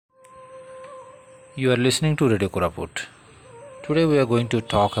You are listening to Radio Koraput. Today we are going to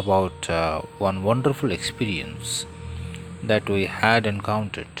talk about one wonderful experience that we had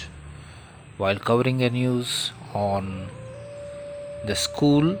encountered while covering a news on the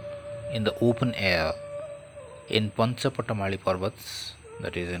school in the open air in Panchapatamali Parvats,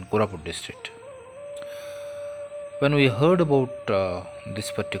 that is in Koraput district. When we heard about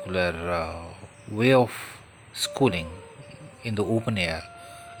this particular way of schooling in the open air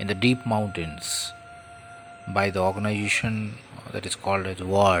in the deep mountains by the organization that is called as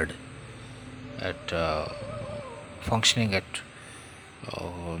WARD at functioning at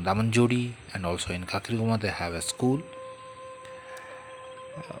Damanjodi, and also in Kakrigoma they have a school.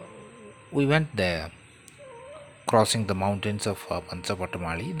 We went there crossing the mountains of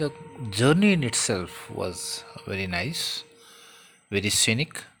Panchapatamali. The journey in itself was very nice, very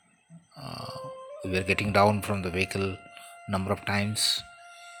scenic. Uh, we were getting down from the vehicle number of times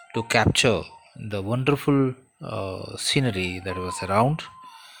to capture the wonderful scenery that was around.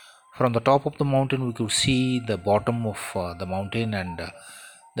 From the top of the mountain, we could see the bottom of the mountain, and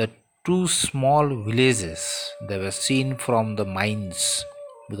the two small villages they were seen from the mines,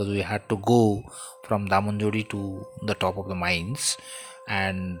 because we had to go from Damanjodi to the top of the mines,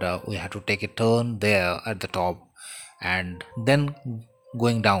 and we had to take a turn there at the top and then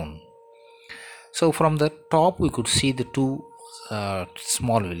going down. So from the top, we could see the two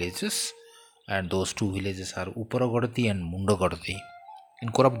small villages, and those two villages are Uparagodati and Mundagodati in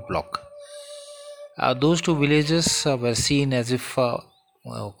Korab block. Those two villages were seen as if a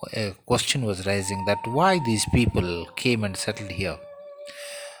question was rising that why these people came and settled here.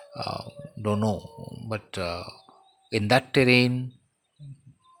 Uh, don't know, but in that terrain,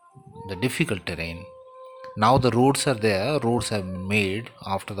 the difficult terrain, now the roads are there. Roads have been made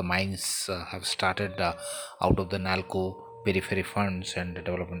after the mines have started out of the NALCO periphery funds and the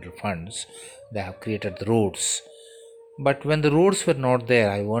developmental funds. They have created the roads, but when the roads were not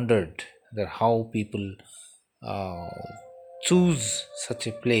there, I wondered that how people uh, choose such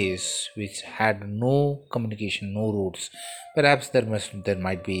a place which had no communication, no roads. Perhaps there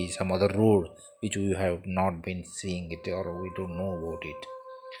might be some other road which we have not been seeing it, or we don't know about it.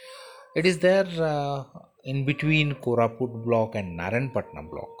 It is there in between Koraput block and Naranpatna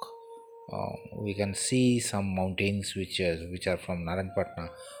block. We can see some mountains which are from Naranpatna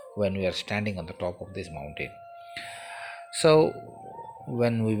when we are standing on the top of this mountain. So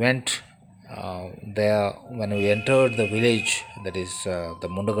when we went there, when we entered the village, that is the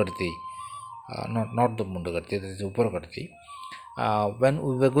Mundagarthi, not the Mundagarthi, that is Uparagarthi. When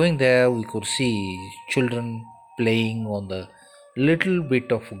we were going there, we could see children playing on the little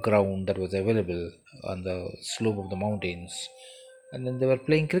bit of ground that was available on the slope of the mountains, and then they were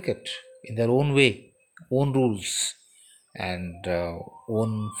playing cricket in their own way, own rules, and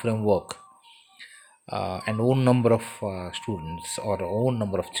own framework, and own number of students or own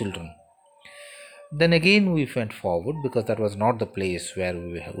number of children. Then again we went forward because that was not the place where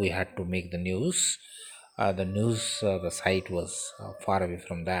we had to make the news. The site was far away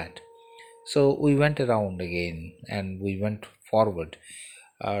from that. So we went around again and we went forward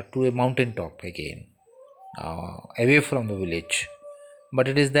to a mountain top again, away from the village. But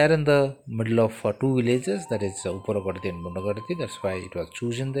it is there in the middle of two villages, that is Uparagadati and Mundagadati. That's why it was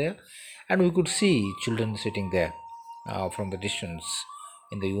chosen there. And we could see children sitting there from the distance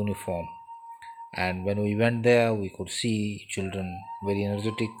in the uniform. And when we went there, we could see children, very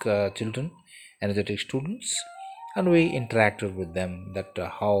children, energetic students, and we interacted with them that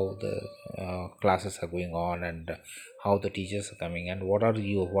how the classes are going on, and how the teachers are coming, and what are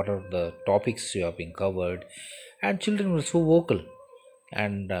the topics you have been covered. And children were so vocal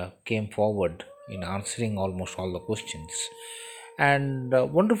and came forward in answering almost all the questions, and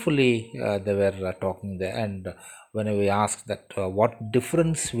wonderfully they were talking there. And when we asked that what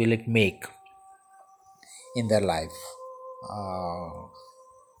difference will it make in their life, uh,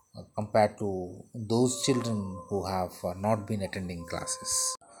 compared to those children who have not been attending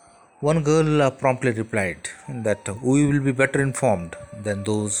classes. One girl promptly replied that we will be better informed than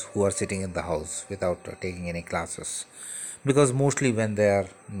those who are sitting in the house without taking any classes, because mostly when they are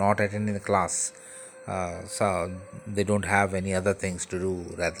not attending the class, so they don't have any other things to do.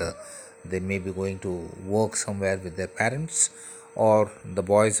 Rather, they may be going to work somewhere with their parents, or the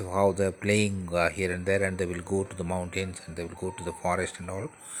boys how they're playing here and there, and they will go to the mountains and they will go to the forest and all,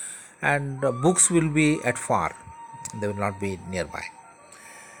 and books will be at far, they will not be nearby.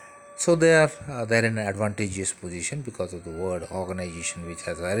 So they're in an advantageous position because of the word organization which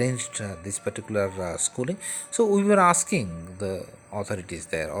has arranged this particular schooling. So we were asking the authorities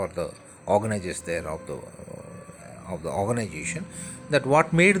there, or the organizers there of the of the organization, that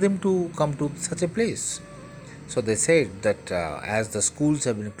what made them to come to such a place. So they said that as the schools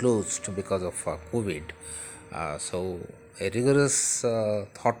have been closed because of COVID, so a rigorous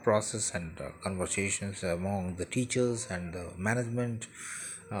thought process and conversations among the teachers and the management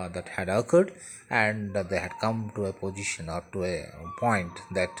that had occurred, and they had come to a position or to a point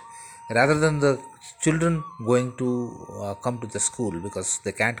that rather than the children going to come to the school, because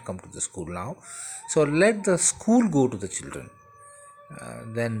they can't come to the school now, so let the school go to the children.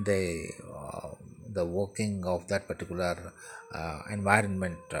 Then the working of that particular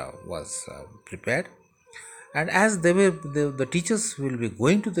environment was prepared. And as the teachers will be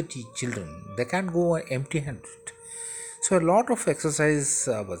going to the children, they can't go empty handed. So a lot of exercise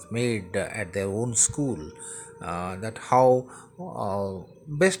was made at their own school, that how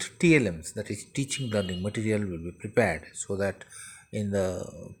best TLMs, that is teaching learning material, will be prepared, so that in the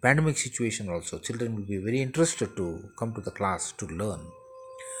pandemic situation also children will be very interested to come to the class to learn.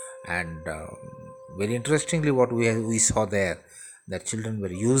 And very interestingly, what we saw there, that children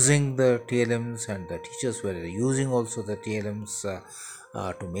were using the TLMs and the teachers were using also the TLMs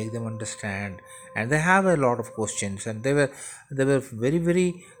to make them understand, and they have a lot of questions, and they were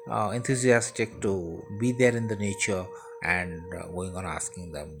very enthusiastic to be there in the nature, and going on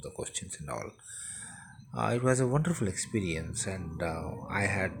asking them the questions and all. It was a wonderful experience, and I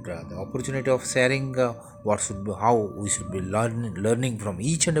had the opportunity of sharing how we should be learning from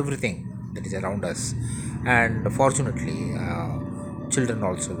each and everything that is around us. And fortunately, children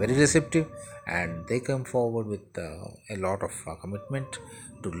also very receptive, and they come forward with a lot of commitment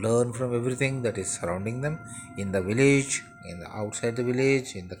to learn from everything that is surrounding them, in the village, in the outside the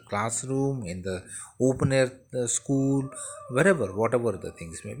village, in the classroom, in the open air school, wherever, whatever the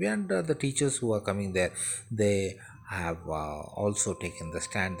things may be. And the teachers who are coming there, they have also taken the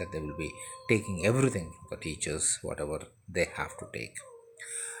stand that they will be taking everything from the teachers, whatever they have to take.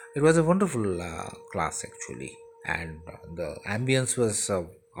 It was a wonderful class actually, and the ambience was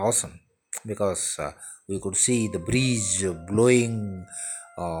awesome, because we could see the breeze blowing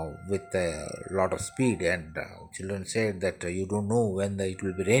with a lot of speed, and children said that you don't know when it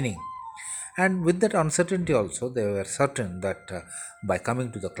will be raining. And with that uncertainty also, they were certain that by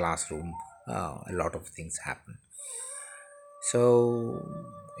coming to the classroom, a lot of things happen. So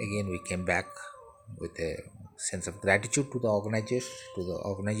again, we came back with a sense of gratitude to the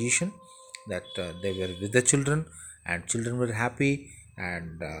organization that they were with the children, and children were happy,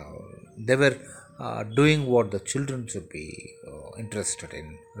 and they were doing what the children should be interested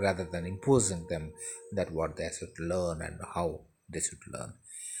in, rather than imposing them that what they should learn and how they should learn.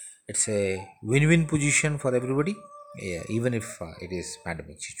 It's a win-win position for everybody, yeah, even if it is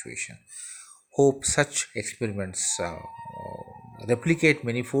pandemic situation. Hope such experiments replicate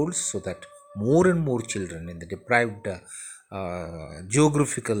many folds, so that more and more children in the deprived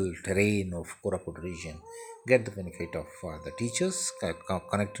geographical terrain of Koraput region get the benefit of the teachers,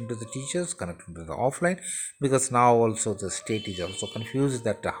 connecting to the teachers, connecting to the offline, because now also the state is also confused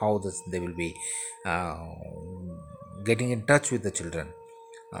that how they will be uh, getting in touch with the children,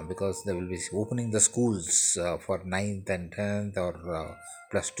 because they will be opening the schools for ninth and 10th, or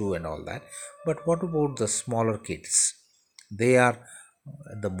plus 2 and all that. But what about the smaller kids? They are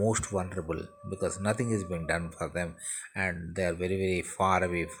the most vulnerable, because nothing is being done for them, and they are very far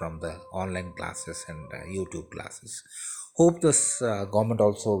away from the online classes and YouTube classes. Hope this government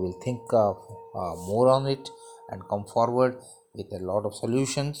also will think more on it and come forward with a lot of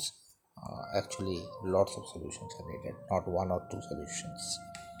solutions. Actually, lots of solutions are needed, not one or two solutions.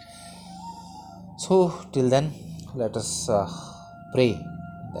 So, till then, let us pray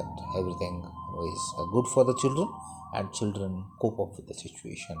that everything is good for the children, and children cope up with the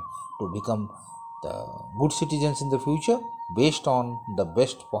situation to become the good citizens in the future, based on the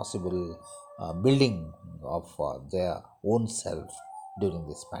best possible building of their own self during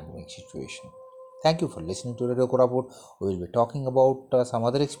this pandemic situation. Thank you for listening to Radio Koraput. We will be talking about some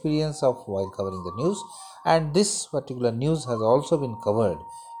other experience of while covering the news, and this particular news has also been covered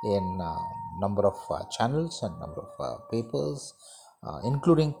in number of channels and number of papers,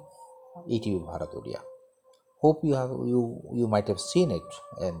 including ETV Bharat Odia. Hope you might have seen it,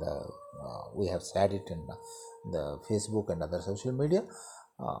 and we have shared it in the Facebook and other social media.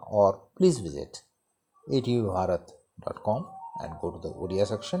 Or please visit etvbharat.com and go to the Odia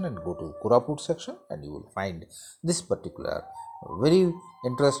section and go to Koraput section, and you will find this particular very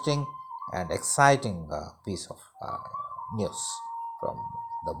interesting and exciting piece of news from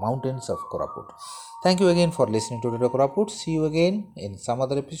the mountains of Koraput. Thank you again for listening to Radio Koraput. See you again in some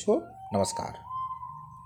other episode. Namaskar.